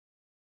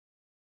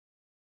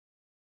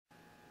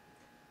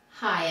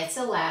Hi, it's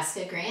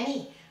Alaska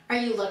Granny. Are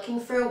you looking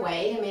for a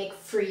way to make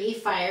free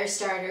fire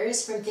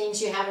starters from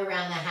things you have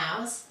around the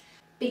house?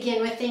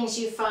 Begin with things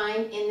you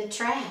find in the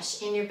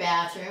trash in your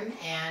bathroom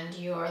and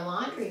your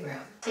laundry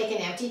room. Take an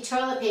empty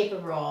toilet paper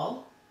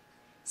roll,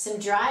 some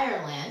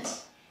dryer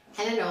lint,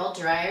 and an old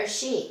dryer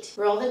sheet.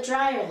 Roll the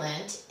dryer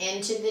lint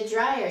into the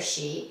dryer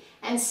sheet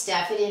and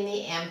stuff it in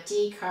the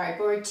empty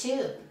cardboard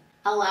tube.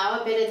 Allow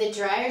a bit of the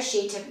dryer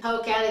sheet to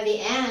poke out of the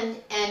end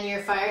and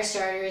your fire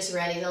starter is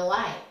ready to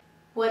light.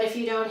 What if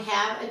you don't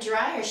have a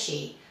dryer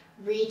sheet?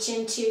 Reach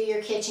into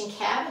your kitchen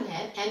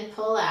cabinet and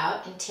pull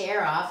out and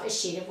tear off a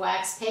sheet of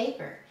wax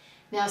paper.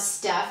 Now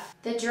stuff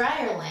the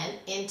dryer lint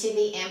into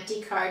the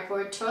empty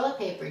cardboard toilet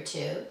paper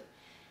tube.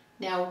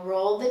 Now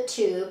roll the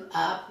tube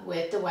up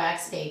with the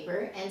wax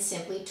paper and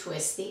simply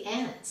twist the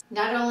ends.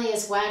 Not only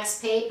is wax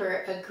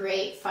paper a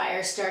great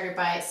fire starter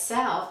by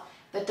itself,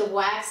 but the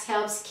wax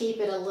helps keep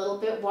it a little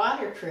bit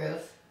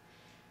waterproof.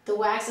 The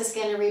wax is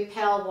going to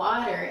repel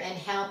water and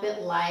help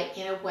it light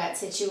in a wet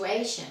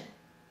situation.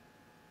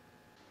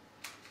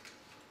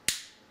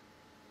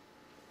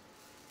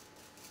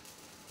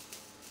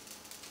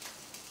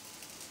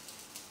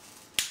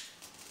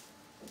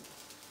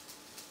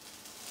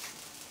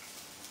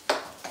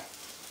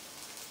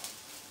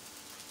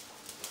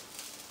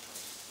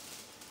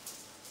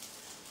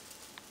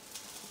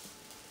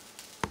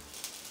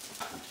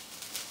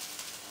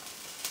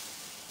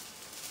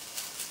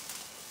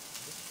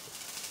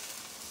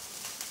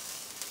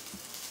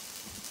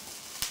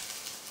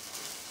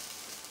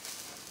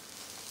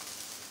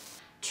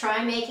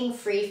 Try making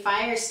free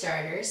fire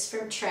starters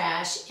from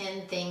trash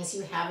and things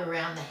you have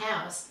around the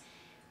house.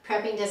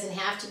 Prepping doesn't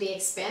have to be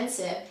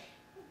expensive.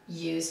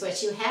 Use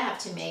what you have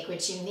to make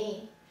what you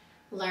need.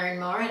 Learn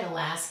more at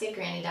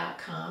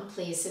alaskagranny.com.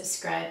 Please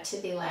subscribe to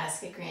the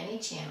Alaska Granny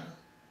channel.